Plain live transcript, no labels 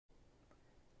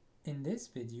In this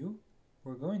video,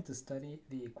 we're going to study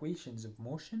the equations of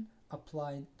motion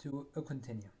applied to a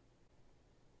continuum.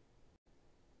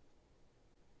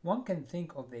 One can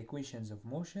think of the equations of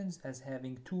motions as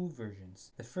having two versions.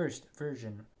 The first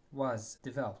version was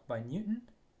developed by Newton,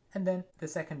 and then the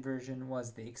second version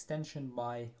was the extension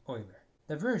by Euler.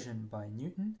 The version by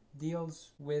Newton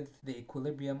deals with the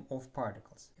equilibrium of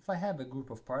particles. If I have a group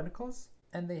of particles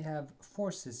and they have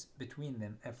forces between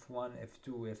them, F1,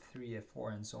 F2, F3,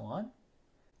 F4, and so on,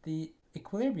 the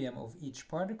equilibrium of each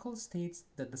particle states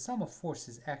that the sum of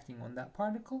forces acting on that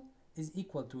particle is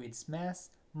equal to its mass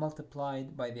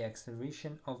multiplied by the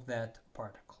acceleration of that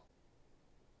particle.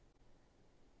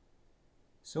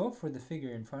 So for the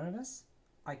figure in front of us,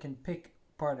 I can pick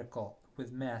a particle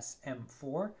with mass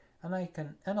m4 and I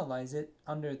can analyze it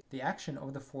under the action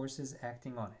of the forces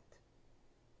acting on it.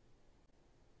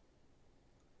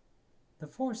 The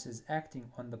forces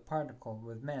acting on the particle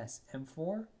with mass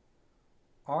m4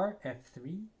 are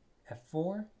F3,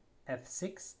 F4,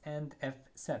 F6, and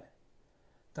F7.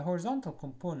 The horizontal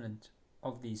component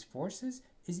of these forces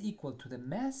is equal to the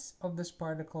mass of this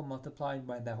particle multiplied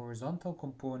by the horizontal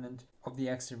component of the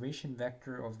acceleration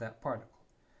vector of that particle.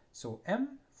 So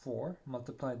m4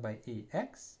 multiplied by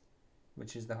ax,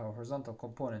 which is the horizontal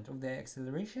component of the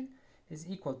acceleration, is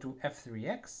equal to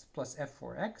f3x plus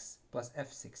f4x plus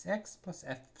f6x plus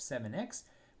f7x,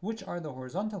 which are the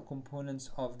horizontal components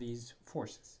of these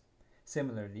forces.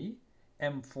 Similarly,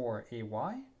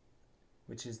 m4ay,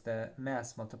 which is the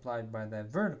mass multiplied by the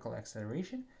vertical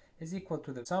acceleration, is equal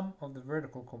to the sum of the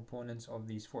vertical components of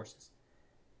these forces.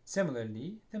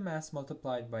 Similarly, the mass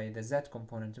multiplied by the z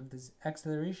component of this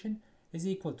acceleration is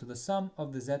equal to the sum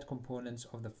of the z components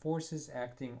of the forces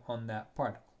acting on that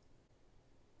particle.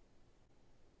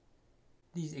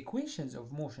 These equations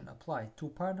of motion applied to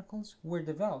particles were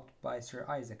developed by Sir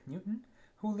Isaac Newton,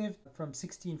 who lived from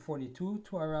 1642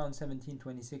 to around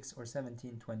 1726 or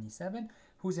 1727,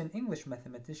 who's an English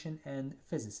mathematician and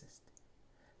physicist.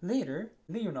 Later,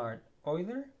 Leonhard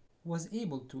Euler was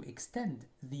able to extend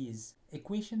these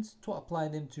equations to apply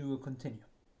them to a continuum.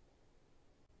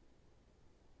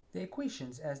 The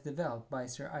equations as developed by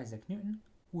Sir Isaac Newton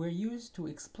were used to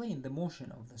explain the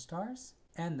motion of the stars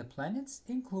and the planets,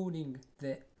 including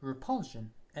the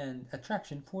repulsion and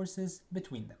attraction forces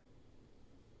between them.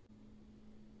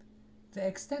 The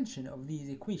extension of these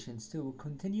equations to a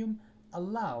continuum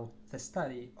allow the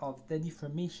study of the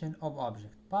deformation of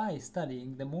objects by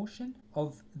studying the motion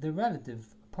of the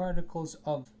relative particles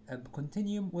of a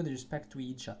continuum with respect to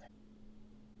each other.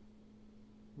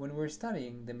 When we're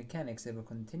studying the mechanics of a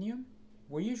continuum,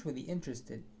 we're usually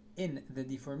interested in the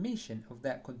deformation of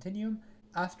that continuum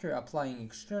after applying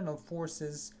external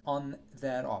forces on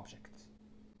that object.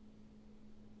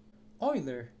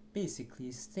 Euler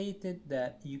basically stated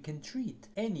that you can treat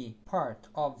any part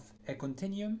of a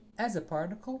continuum as a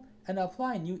particle and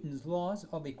apply Newton's laws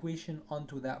of equation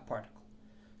onto that particle.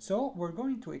 So we're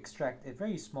going to extract a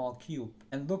very small cube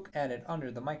and look at it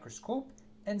under the microscope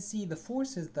and see the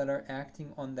forces that are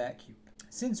acting on that cube.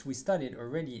 Since we studied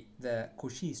already the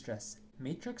Cauchy stress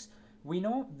matrix, we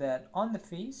know that on the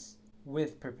face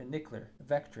with perpendicular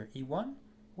vector E1,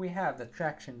 we have the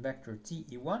traction vector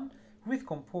TE1 with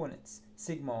components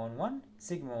sigma on 1,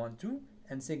 sigma on 2,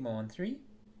 and sigma on 3,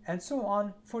 and so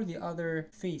on for the other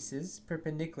faces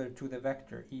perpendicular to the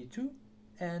vector E2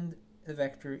 and the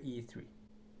vector E3.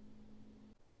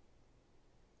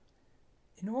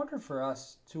 In order for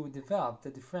us to develop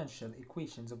the differential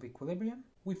equations of equilibrium,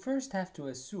 we first have to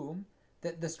assume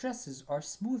that the stresses are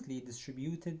smoothly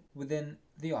distributed within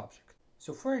the object.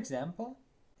 So for example,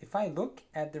 if I look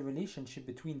at the relationship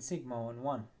between sigma on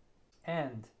 1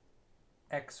 and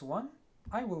x1,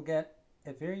 I will get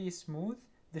a very smooth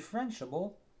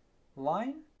differentiable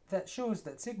line that shows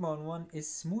that sigma on 1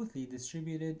 is smoothly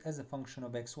distributed as a function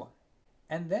of x1.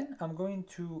 And then I'm going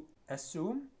to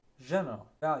assume general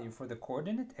value for the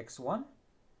coordinate x1,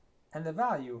 and the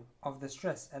value of the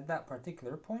stress at that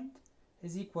particular point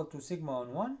is equal to sigma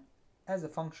on 1 as a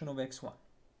function of x1.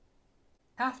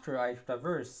 After I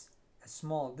traverse a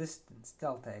small distance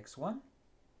delta x1,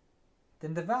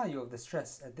 then the value of the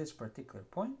stress at this particular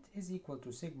point is equal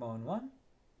to sigma on 1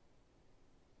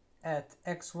 at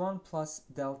x1 plus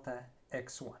delta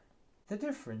x1. The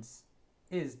difference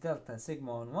is delta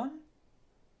sigma on 1,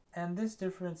 and this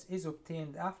difference is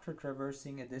obtained after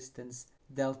traversing a distance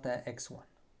delta x1.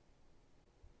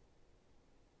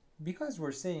 Because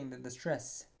we're saying that the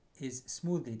stress is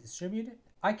smoothly distributed,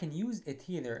 I can use a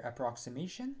Taylor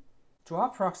approximation to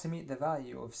approximate the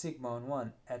value of sigma on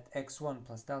 1 at x1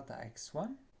 plus delta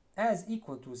x1 as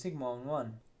equal to sigma on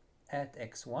 1 at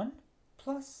x1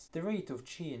 plus the rate of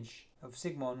change of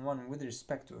sigma on 1 with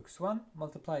respect to x1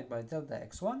 multiplied by delta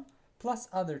x1 plus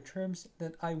other terms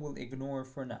that I will ignore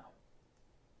for now.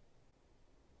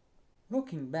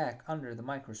 Looking back under the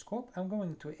microscope, I'm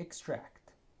going to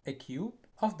extract a cube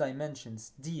of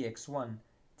dimensions dx1,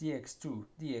 dx2,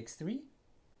 dx3,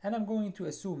 and I'm going to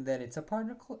assume that it's a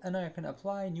particle and I can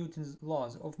apply Newton's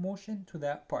laws of motion to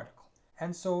that particle.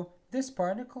 And so this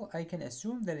particle, I can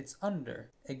assume that it's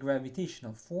under a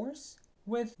gravitational force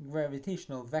with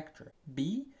gravitational vector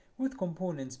B with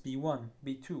components B1,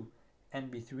 B2,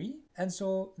 and B3. And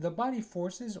so the body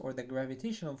forces or the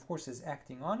gravitational forces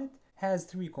acting on it has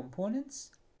three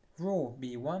components, rho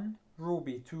B1, rho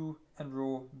B2, and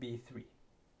rho B3.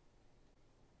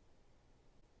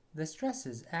 The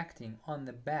stresses acting on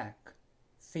the back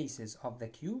faces of the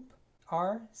cube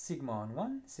are sigma on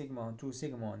 1, sigma on 2,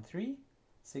 sigma on 3,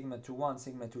 sigma to 1,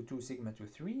 sigma to 2, sigma to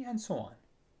 3, and so on.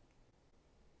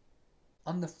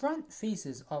 On the front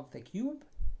faces of the cube,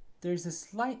 there's a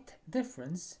slight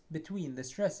difference between the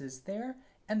stresses there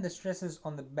and the stresses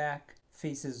on the back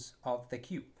faces of the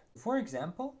cube. For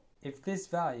example, if this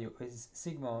value is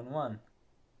sigma on 1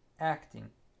 acting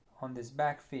on this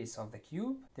back face of the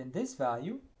cube, then this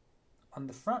value on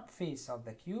the front face of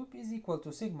the cube is equal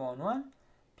to sigma on 1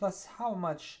 plus how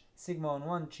much sigma on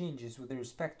 1 changes with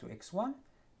respect to x1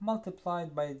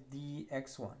 multiplied by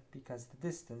dx1, because the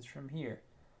distance from here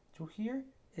to here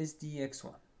is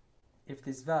dx1. If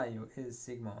this value is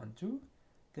sigma on 2,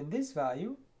 then this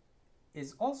value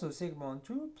is also sigma on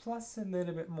 2 plus a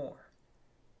little bit more.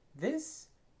 This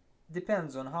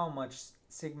depends on how much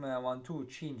sigma on 2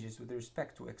 changes with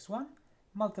respect to x1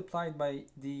 multiplied by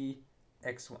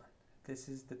dx1. This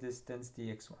is the distance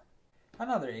dx1.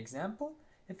 Another example,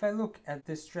 if I look at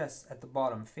the stress at the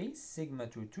bottom face, sigma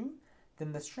to 2,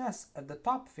 then the stress at the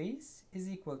top face is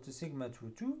equal to sigma to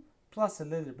 2 plus a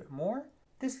little bit more.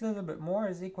 This little bit more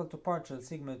is equal to partial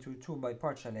sigma to 2 by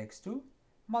partial x2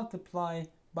 multiply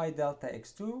by delta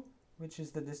x2, which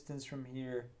is the distance from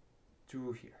here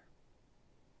to here.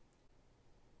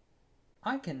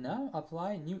 I can now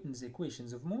apply Newton's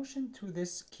equations of motion to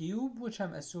this cube, which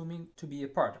I'm assuming to be a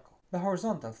particle. The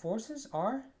horizontal forces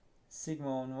are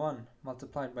sigma on 1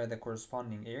 multiplied by the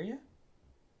corresponding area,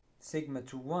 sigma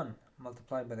to 1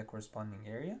 multiplied by the corresponding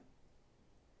area,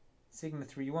 sigma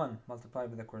 3(1) multiplied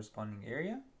by the corresponding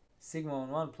area, sigma on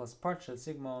 1 plus partial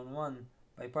sigma on 1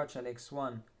 by partial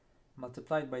x1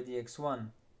 multiplied by dx1,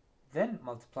 then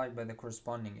multiplied by the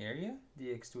corresponding area,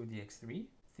 dx2, dx3.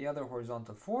 The other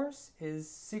horizontal force is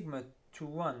sigma to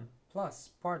 1 plus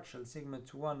partial sigma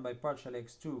to 1 by partial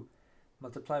x2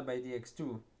 multiplied by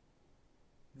dx2,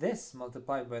 this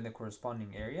multiplied by the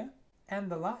corresponding area. And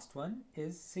the last one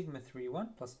is sigma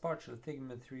 3(1) plus partial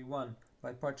sigma 3(1)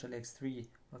 by partial x3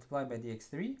 multiplied by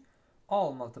dx3,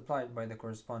 all multiplied by the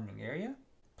corresponding area,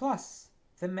 plus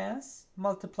the mass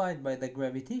multiplied by the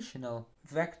gravitational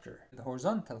vector, the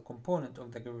horizontal component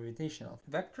of the gravitational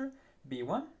vector,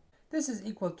 b1. This is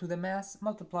equal to the mass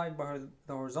multiplied by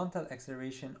the horizontal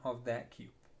acceleration of that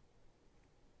cube.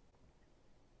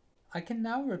 I can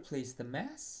now replace the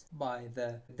mass by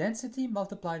the density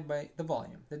multiplied by the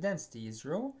volume. The density is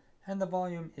rho, and the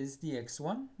volume is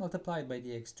dx1 multiplied by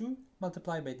dx2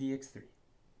 multiplied by dx3.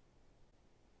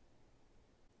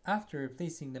 After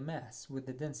replacing the mass with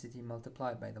the density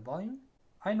multiplied by the volume,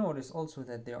 I notice also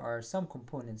that there are some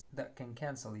components that can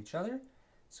cancel each other.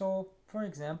 So, for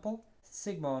example,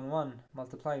 sigma on 1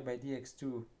 multiplied by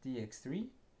dx2 dx3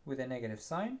 with a negative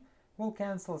sign will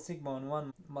cancel sigma on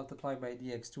 1 multiplied by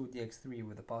dx2 dx3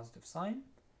 with a positive sign,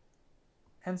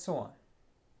 and so on.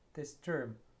 This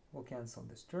term will cancel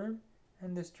this term,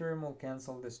 and this term will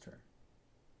cancel this term.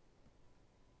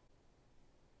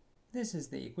 This is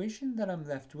the equation that I'm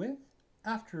left with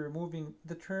after removing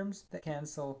the terms that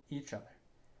cancel each other.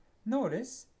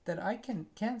 Notice that I can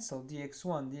cancel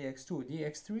dx1, dx2,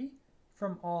 dx3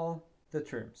 from all the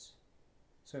terms.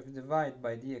 So if you divide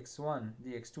by dx1,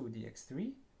 dx2,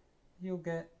 dx3, you'll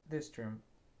get this term.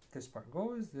 This part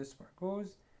goes, this part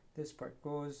goes, this part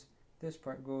goes, this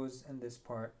part goes, and this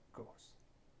part goes.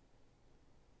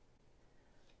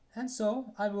 And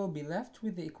so I will be left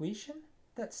with the equation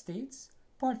that states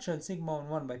partial sigma on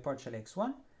 1 by partial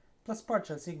x1 plus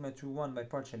partial sigma to 1 by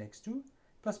partial x2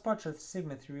 plus partial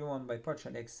sigma 3(1) by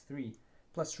partial x3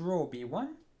 plus rho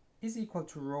b1 is equal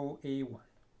to rho a1.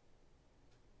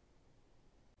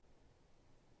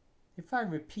 If I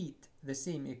repeat the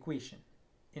same equation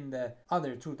in the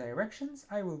other two directions,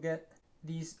 I will get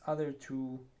these other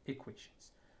two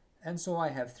equations. And so I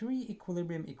have three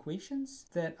equilibrium equations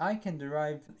that I can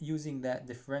derive using that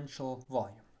differential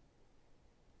volume.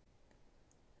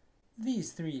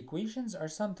 These three equations are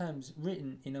sometimes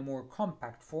written in a more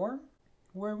compact form,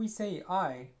 where we say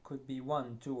I could be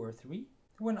 1, 2, or 3.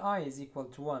 When I is equal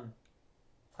to 1,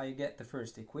 I get the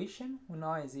first equation. When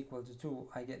I is equal to 2,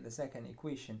 I get the second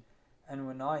equation. And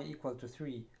when I equal to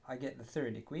 3, I get the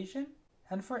third equation.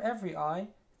 And for every I,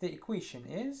 the equation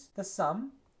is the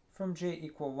sum from j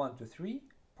equal 1 to 3,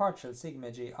 partial sigma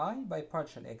ji by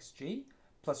partial xj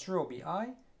plus rho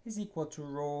bi is equal to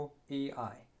rho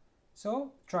ai.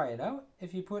 So try it out.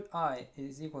 If you put I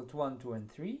is equal to 1, 2,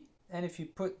 and 3, and if you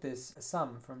put this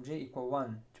sum from j equal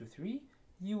 1 to 3,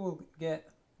 you will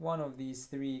get one of these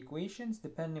three equations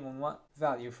depending on what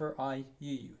value for I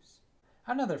you use.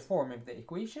 Another form of the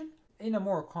equation, in a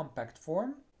more compact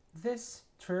form, this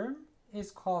term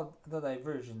is called the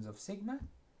divergence of sigma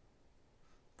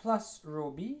plus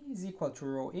rho b is equal to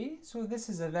rho a. So this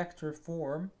is a vector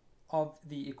form of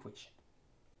the equation.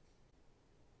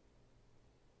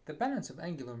 The balance of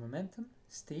angular momentum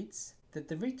states that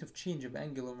the rate of change of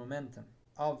angular momentum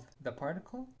of the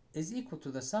particle is equal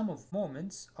to the sum of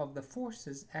moments of the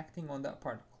forces acting on that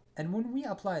particle. And when we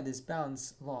apply this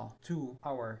balance law to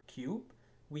our cube,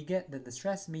 we get that the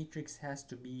stress matrix has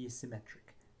to be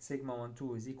symmetric. Sigma 1,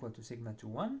 2 is equal to sigma 2,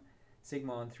 1,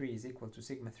 sigma 1, 3 is equal to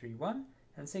sigma 3, 1,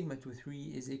 and sigma 2, 3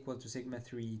 is equal to sigma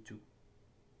 3, 2.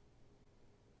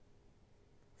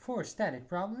 For static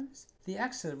problems, the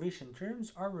acceleration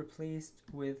terms are replaced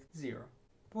with 0.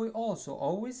 But we also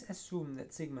always assume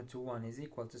that sigma 2, 1 is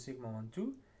equal to sigma 1,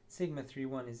 2, sigma 3,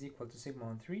 1 is equal to sigma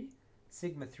 1, 3,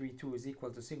 sigma 3, 2 is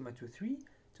equal to sigma 2, 3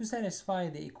 to satisfy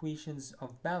the equations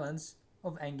of balance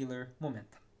of angular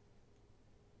momentum.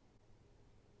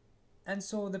 And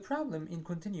so the problem in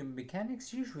continuum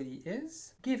mechanics usually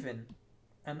is, given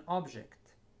an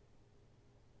object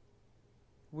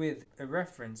with a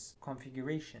reference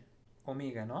configuration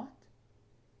omega naught,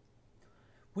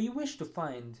 we wish to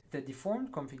find the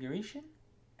deformed configuration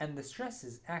and the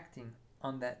stresses acting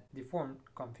on that deformed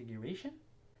configuration.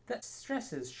 The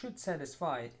stresses should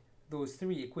satisfy those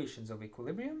three equations of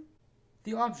equilibrium.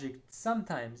 The object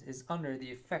sometimes is under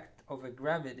the effect of a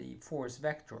gravity force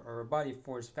vector or a body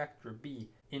force vector B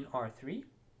in R3.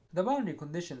 The boundary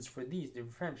conditions for these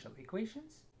differential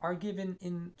equations are given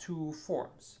in two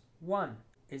forms. One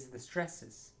is the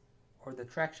stresses, or the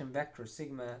traction vector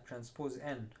sigma transpose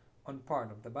n on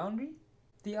part of the boundary.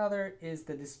 The other is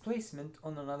the displacement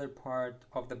on another part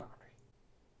of the boundary.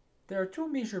 There are two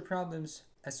major problems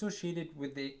associated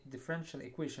with the differential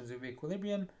equations of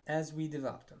equilibrium as we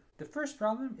develop them. The first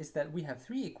problem is that we have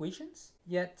three equations,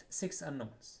 yet 6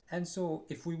 unknowns. And so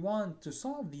if we want to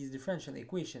solve these differential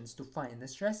equations to find the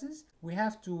stresses, we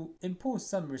have to impose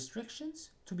some restrictions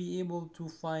to be able to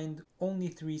find only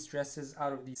 3 stresses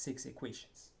out of these 6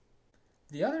 equations.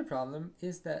 The other problem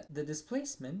is that the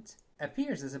displacement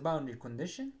appears as a boundary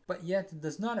condition, but yet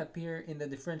does not appear in the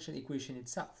differential equation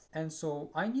itself. And so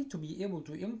I need to be able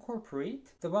to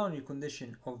incorporate the boundary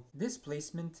condition of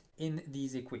displacement in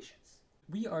these equations.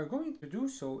 We are going to do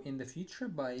so in the future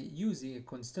by using a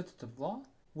constitutive law,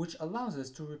 which allows us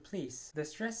to replace the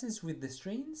stresses with the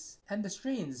strains, and the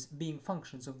strains being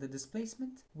functions of the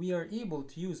displacement, we are able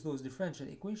to use those differential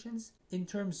equations in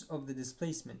terms of the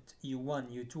displacement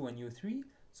u1, u2, and u3.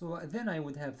 So then I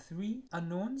would have 3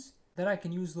 unknowns that I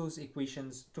can use those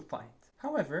equations to find.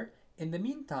 However, in the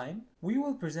meantime, we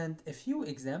will present a few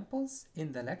examples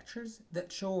in the lectures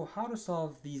that show how to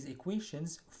solve these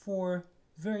equations for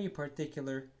very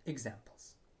particular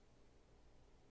examples.